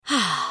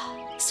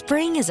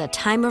Spring is a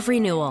time of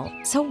renewal,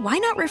 so why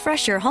not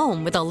refresh your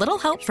home with a little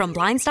help from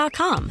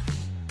Blinds.com?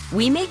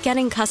 We make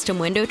getting custom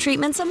window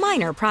treatments a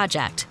minor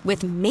project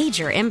with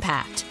major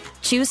impact.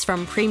 Choose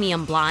from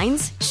premium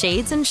blinds,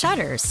 shades, and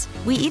shutters.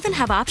 We even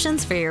have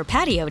options for your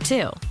patio,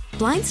 too.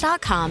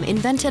 Blinds.com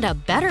invented a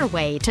better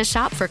way to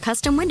shop for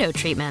custom window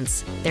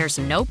treatments. There's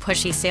no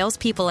pushy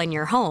salespeople in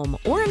your home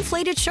or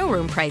inflated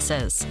showroom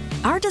prices.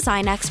 Our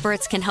design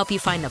experts can help you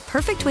find the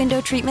perfect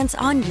window treatments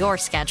on your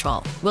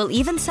schedule. We'll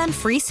even send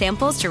free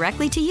samples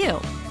directly to you.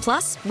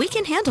 Plus, we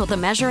can handle the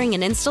measuring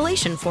and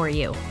installation for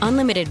you.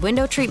 Unlimited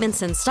window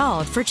treatments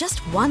installed for just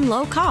one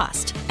low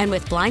cost. And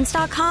with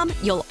Blinds.com,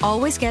 you'll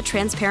always get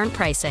transparent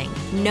pricing.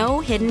 No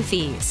hidden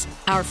fees.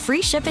 Our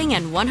free shipping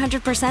and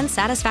 100%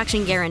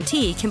 satisfaction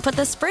guarantee can put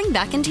the spring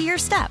back into your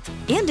step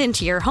and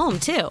into your home,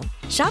 too.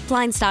 Shop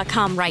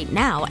Blinds.com right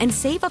now and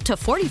save up to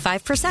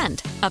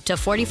 45%. Up to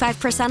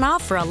 45%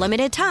 off for a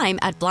limited time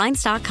at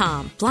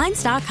Blinds.com.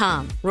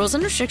 Blinds.com. Rules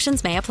and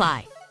restrictions may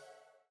apply.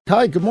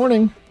 Hi, good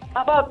morning.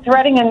 How about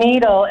threading a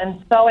needle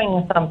and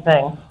sewing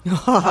something?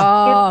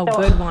 Oh,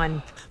 good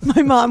one.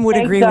 My mom would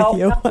agree with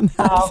you on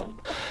that.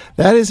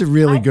 That is a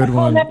really good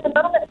one.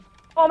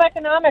 Home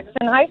economics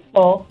in high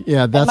school.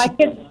 Yeah, that's... And my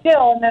kids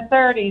still in their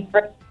 30s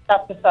bring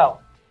stuff to sew.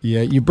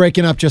 Yeah, you're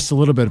breaking up just a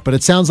little bit, but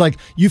it sounds like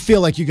you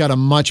feel like you got a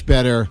much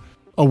better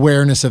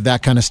awareness of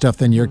that kind of stuff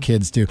than your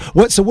kids do.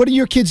 So what do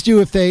your kids do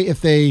if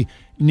they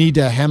need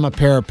to hem a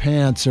pair of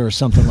pants or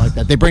something like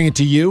that? They bring it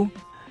to you?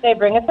 They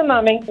bring it to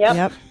mommy.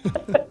 Yep.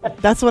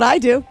 That's what I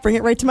do. Bring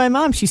it right to my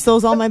mom. She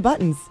sews all my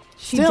buttons.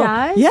 She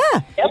does? Yeah.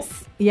 Yep.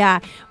 Yeah.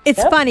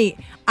 It's funny.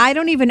 I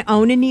don't even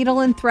own a needle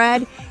and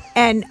thread.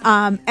 And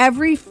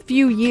every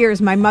few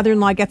years, my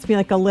mother-in-law gets me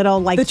like a little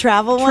the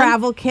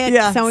travel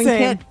kit, sewing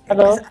same. kit. A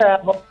little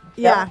travel.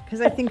 Yeah,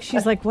 because I think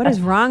she's like, what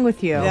is wrong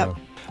with you? Yep.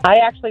 I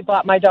actually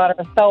bought my daughter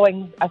a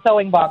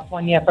sewing box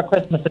one year for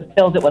Christmas. It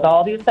filled it with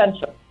all the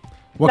essentials.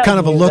 What kind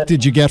of a look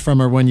did you get from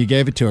her when you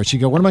gave it to her? She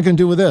go, what am I going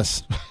to do with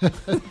this?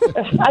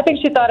 I think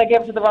she thought I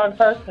gave it to the wrong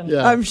person.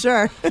 Yeah. I'm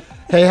sure.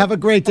 Hey, have a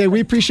great day.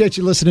 We appreciate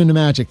you listening to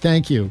Magic.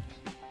 Thank you.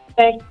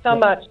 Thanks so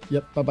much.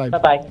 Yep, bye-bye.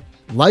 Bye-bye.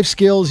 Life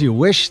skills you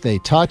wish they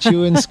taught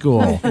you in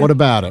school. What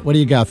about it? What do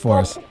you got for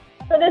us?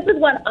 So this is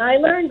what I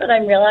learned, but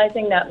I'm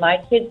realizing that my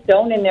kids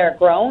don't, and they're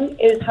grown,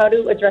 is how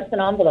to address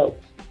an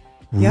envelope.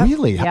 Yep.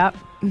 Really? Yep.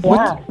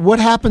 What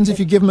happens if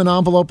you give them an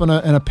envelope and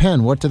a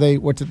pen? What do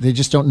they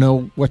just don't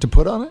know what to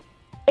put on it?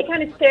 They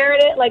kind of stare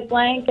at it like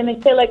blank, and they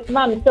say like,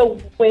 Mom, so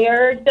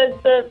where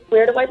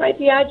do I write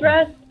the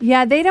address?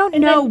 Yeah, they don't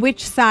know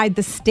which side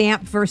the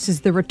stamp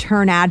versus the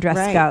return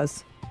address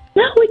goes.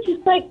 No, it's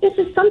just like, this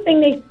is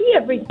something they see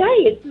every day.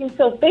 It seems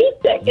so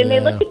basic. And they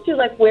look at you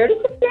like, where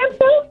does the stamp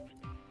go?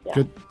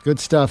 Yeah. Good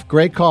stuff.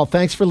 Great call.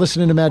 Thanks for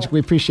listening to Magic.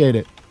 We appreciate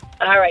it.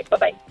 All right.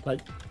 Bye-bye. Bye.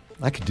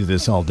 I could do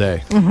this all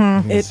day.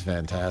 Mm-hmm. It's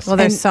fantastic. Well,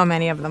 there's so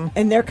many of them.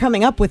 And they're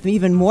coming up with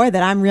even more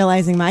that I'm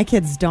realizing my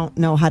kids don't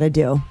know how to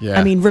do. Yeah.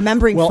 I mean,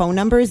 remembering phone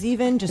numbers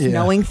even, just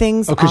knowing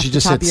things off because you the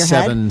just top hit of your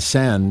 7 head.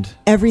 send.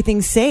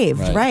 Everything's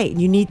saved, right?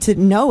 You need to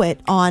know it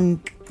on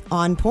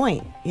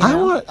point. You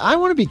know? I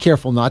want to be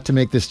careful not to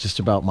make this just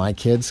about my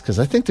kids, because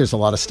I think there's a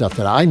lot of stuff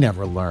that I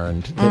never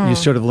learned that you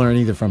sort of learn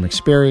either from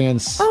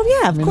experience. Oh,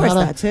 yeah, of course,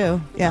 that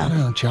too. Yeah. I don't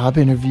know, job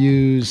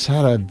interviews,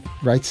 how to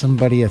write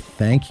somebody a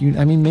thank you.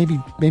 I mean,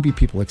 maybe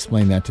people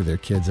explain that to their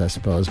kids, I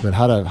suppose, but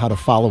how to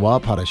follow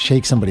up, how to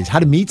shake how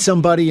to meet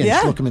somebody and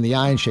just look them in the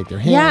eye and shake their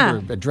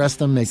hand or address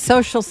them.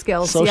 Social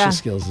skills. Social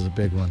skills is a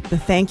big one. The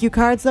thank you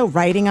cards, though,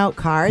 writing out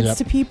cards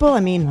to people. I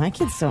mean, my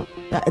kids don't.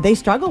 They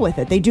struggle with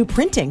it. They do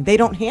printing. They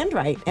don't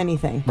handwrite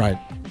anything. Right.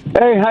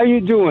 Hey, how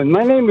you doing?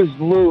 My name is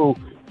Lou,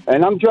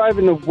 and I'm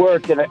driving to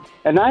work,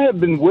 and I have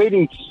been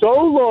waiting so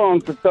long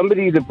for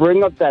somebody to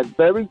bring up that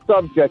very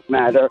subject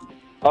matter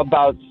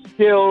about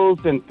skills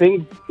and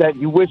things that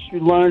you wish you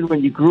learned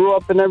when you grew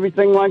up and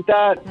everything like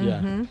that.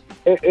 Yeah.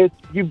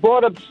 You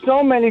brought up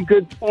so many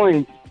good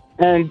points,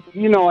 and,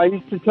 I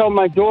used to tell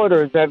my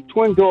daughters, I have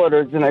twin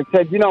daughters, and I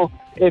said,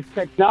 if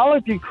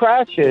technology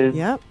crashes,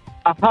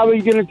 how are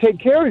you going to take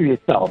care of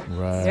yourself?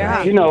 Right.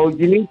 Yeah.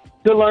 You need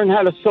to learn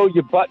how to sew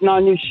your button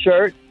on your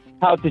shirt,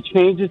 how to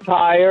change a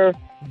tire,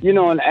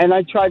 and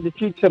I tried to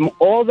teach them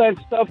all that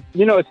stuff,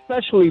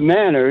 especially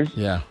manners.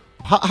 Yeah.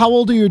 How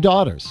old are your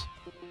daughters?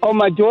 Oh,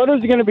 my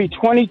daughters are going to be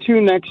 22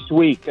 next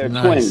week. They're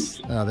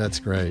twins. Oh, that's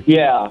great.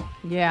 Yeah.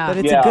 Yeah.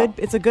 But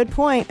it's a good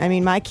point. I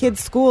mean, my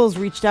kids' schools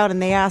reached out and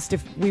they asked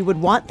if we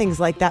would want things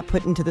like that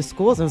put into the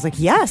schools. I was like,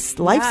 yes,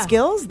 life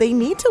skills, they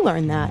need to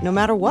learn that no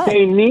matter what.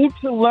 They need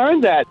to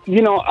learn that.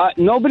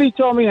 Nobody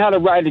told me how to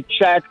write a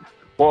check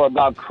or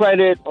about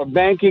credit or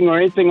banking or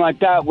anything like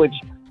that, which,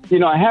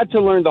 I had to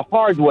learn the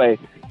hard way.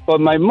 But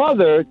my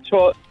mother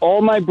taught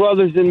all my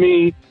brothers and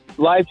me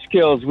life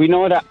skills. We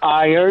know how to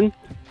iron.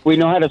 We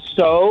know how to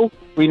sew.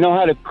 We know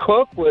how to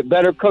cook. We're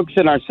better cooks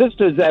than our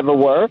sisters ever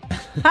were.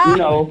 I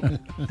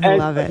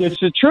love it. It's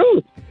the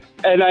truth.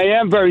 And I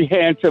am very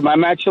handsome.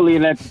 I'm actually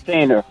an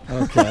entertainer.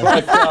 Okay.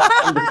 But,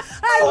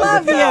 I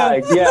love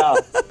you. Yeah.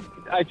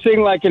 I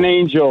sing like an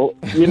angel,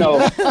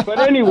 But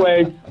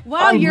anyway,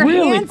 wow, you're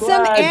really handsome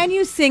glad. and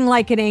you sing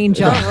like an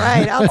angel. All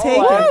right, I'll take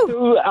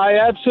it. I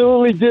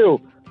absolutely do.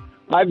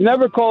 I've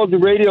never called the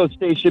radio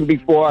station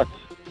before,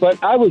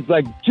 but I was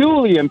like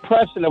duly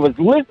impressed, and I was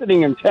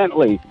listening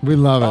intently. We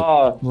love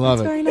it. Love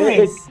it. Very nice.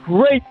 It's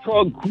great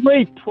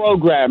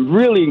program,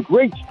 really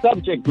great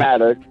subject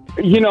matter.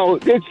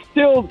 It's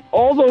still,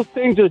 all those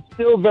things are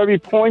still very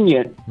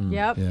poignant.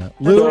 Yep. Yeah.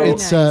 Lou, very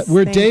it's nice.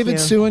 we're Thank David, you.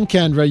 Sue, and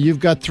Kendra.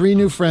 You've got 3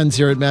 new friends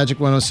here at Magic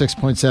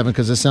 106.7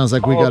 because it sounds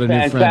like we got a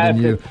new friend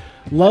in you.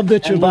 Love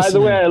that you're And by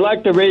listening. the way, I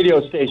like the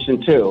radio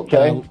station too,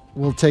 okay?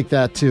 We'll take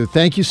that too.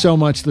 Thank you so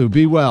much, Lou.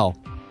 Be well.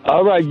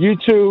 All right, you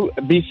two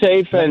be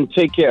safe and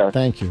take care.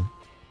 Thank you.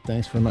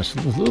 Thanks very much.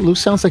 Lou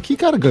sounds like he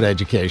got a good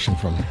education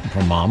from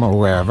mom or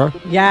wherever.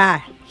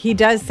 Yeah, he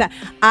does.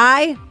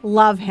 I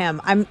love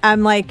him.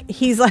 I'm like,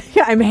 he's like,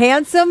 I'm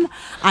handsome.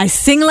 I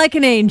sing like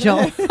an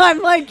angel.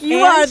 I'm like, you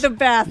are the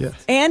best. Yeah.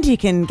 And he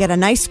can get a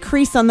nice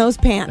crease on those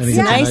pants. And he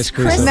gets a nice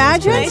crease on those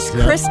Imagine. pants.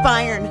 Nice crisp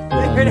iron.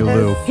 There it You, is.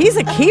 Lou. He's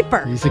a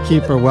keeper. He's a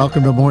keeper.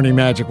 Welcome to Morning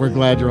Magic. We're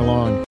glad you're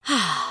along.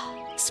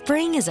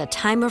 Spring is a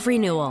time of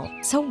renewal,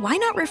 so why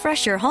not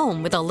refresh your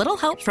home with a little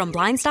help from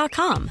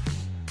Blinds.com?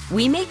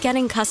 We make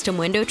getting custom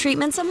window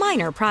treatments a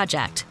minor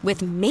project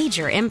with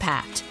major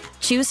impact.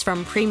 Choose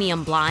from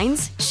premium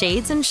blinds,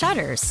 shades, and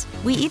shutters.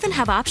 We even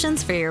have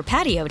options for your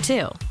patio,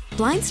 too.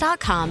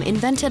 Blinds.com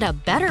invented a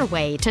better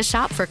way to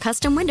shop for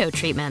custom window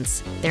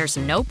treatments. There's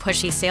no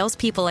pushy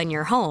salespeople in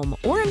your home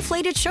or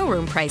inflated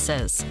showroom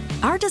prices.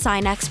 Our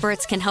design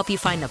experts can help you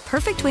find the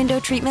perfect window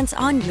treatments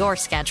on your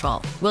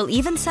schedule. We'll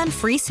even send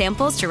free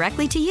samples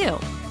directly to you.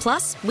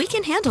 Plus, we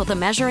can handle the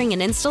measuring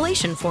and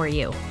installation for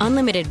you.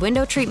 Unlimited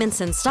window treatments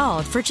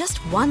installed for just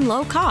one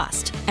low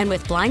cost. And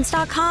with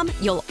Blinds.com,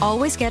 you'll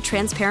always get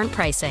transparent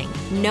pricing.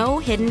 No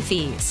hidden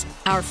fees.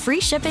 Our free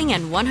shipping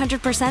and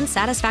 100%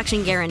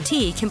 satisfaction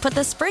guarantee can put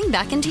the spring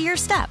back into your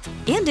step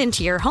and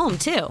into your home,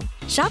 too.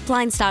 Shop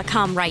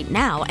Blinds.com right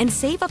now and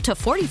save up to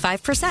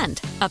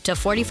 45%. Up to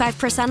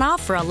 45%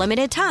 off for a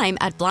limited time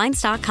at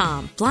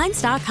Blinds.com.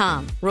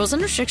 Blinds.com. Rules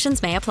and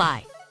restrictions may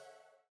apply.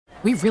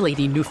 We really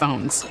need new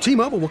phones.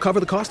 T-Mobile will cover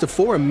the cost of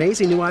 4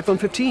 amazing new iPhone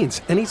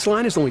 15s, and each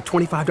line is only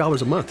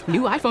 $25 a month.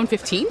 New iPhone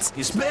 15s?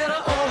 It's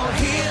better over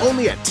here.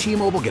 Only at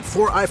T-Mobile, get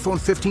 4 iPhone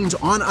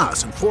 15s on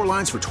us and 4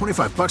 lines for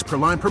 $25 per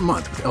line per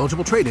month with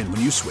eligible trade-in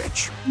when you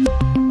switch.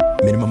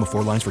 Minimum of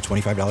 4 lines for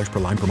 $25 per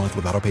line per month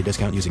with autopay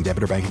discount using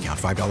debit or bank account.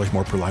 $5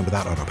 more per line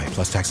without autopay,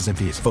 plus taxes and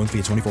fees. Phone fee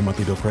at 24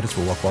 monthly bill credits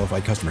for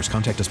well-qualified customers.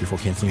 Contact us before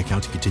canceling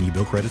account to continue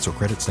bill credits or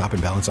credit stop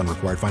and balance on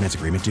required finance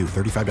agreement due.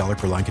 $35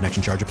 per line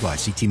connection charge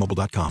applies. See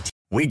T-Mobile.com.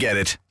 We get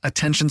it.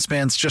 Attention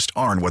spans just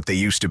aren't what they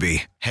used to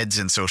be. Heads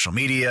in social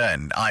media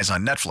and eyes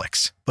on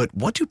Netflix. But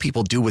what do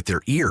people do with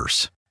their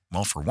ears?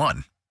 Well, for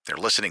one, they're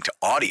listening to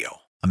audio.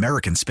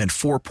 Americans spend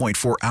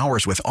 4.4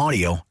 hours with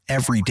audio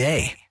every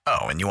day. Oh,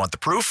 and you want the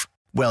proof?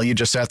 Well, you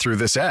just sat through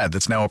this ad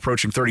that's now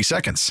approaching 30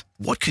 seconds.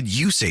 What could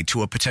you say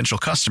to a potential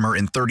customer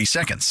in 30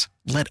 seconds?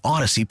 Let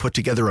Odyssey put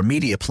together a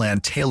media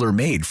plan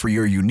tailor-made for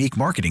your unique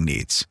marketing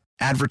needs.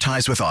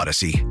 Advertise with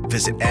Odyssey.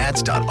 Visit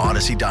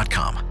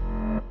ads.odyssey.com.